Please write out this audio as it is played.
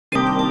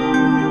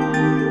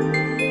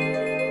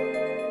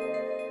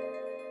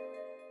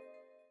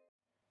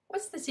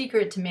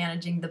secret to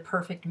managing the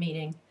perfect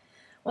meeting?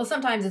 Well,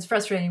 sometimes it's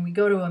frustrating. We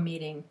go to a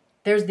meeting,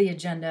 there's the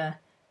agenda,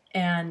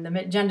 and the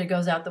agenda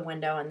goes out the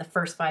window in the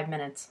first 5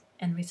 minutes.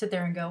 And we sit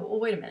there and go, well,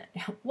 wait a minute,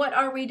 what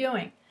are we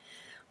doing?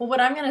 Well,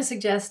 what I'm going to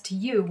suggest to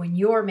you when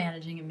you're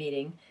managing a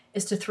meeting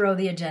is to throw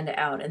the agenda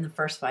out in the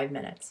first 5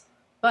 minutes.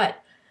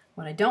 But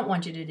what I don't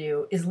want you to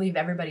do is leave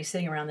everybody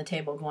sitting around the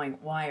table going,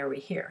 why are we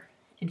here?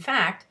 In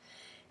fact,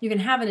 you can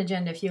have an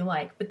agenda if you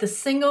like, but the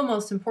single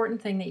most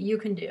important thing that you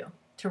can do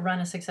to run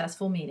a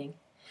successful meeting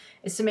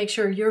is to make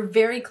sure you're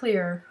very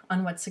clear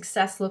on what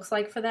success looks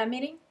like for that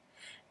meeting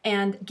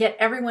and get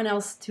everyone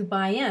else to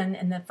buy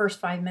in the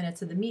first 5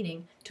 minutes of the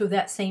meeting to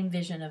that same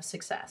vision of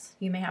success.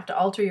 You may have to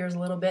alter yours a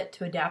little bit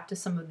to adapt to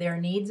some of their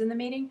needs in the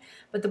meeting,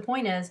 but the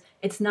point is,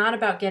 it's not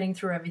about getting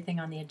through everything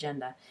on the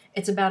agenda.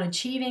 It's about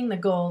achieving the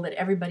goal that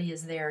everybody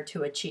is there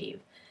to achieve.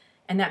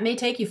 And that may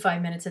take you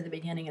 5 minutes at the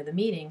beginning of the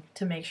meeting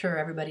to make sure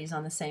everybody's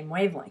on the same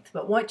wavelength.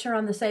 But once you're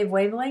on the same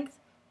wavelength,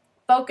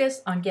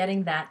 focus on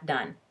getting that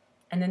done.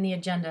 And then the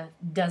agenda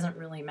doesn't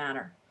really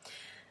matter.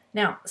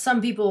 Now,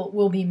 some people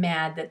will be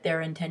mad that their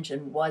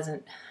intention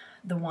wasn't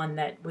the one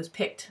that was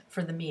picked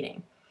for the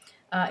meeting,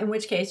 in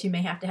which case you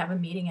may have to have a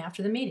meeting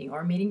after the meeting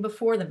or a meeting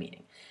before the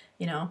meeting.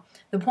 You know,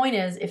 the point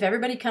is, if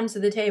everybody comes to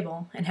the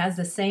table and has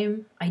the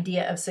same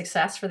idea of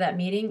success for that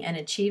meeting and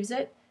achieves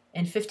it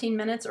in 15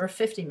 minutes or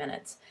 50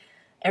 minutes,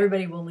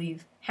 everybody will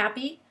leave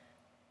happy,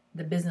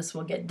 the business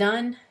will get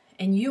done,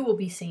 and you will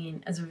be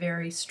seen as a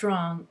very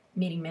strong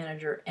meeting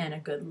manager and a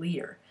good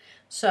leader.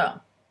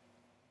 So,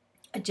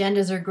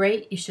 agendas are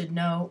great. You should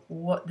know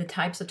what the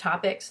types of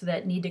topics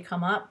that need to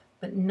come up,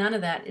 but none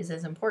of that is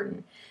as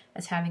important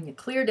as having a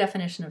clear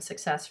definition of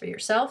success for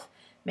yourself,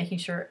 making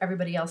sure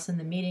everybody else in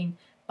the meeting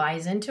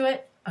buys into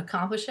it,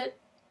 accomplish it,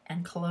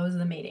 and close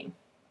the meeting.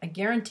 I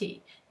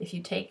guarantee if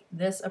you take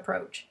this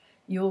approach,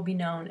 you will be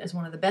known as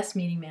one of the best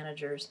meeting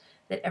managers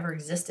that ever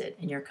existed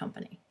in your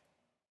company.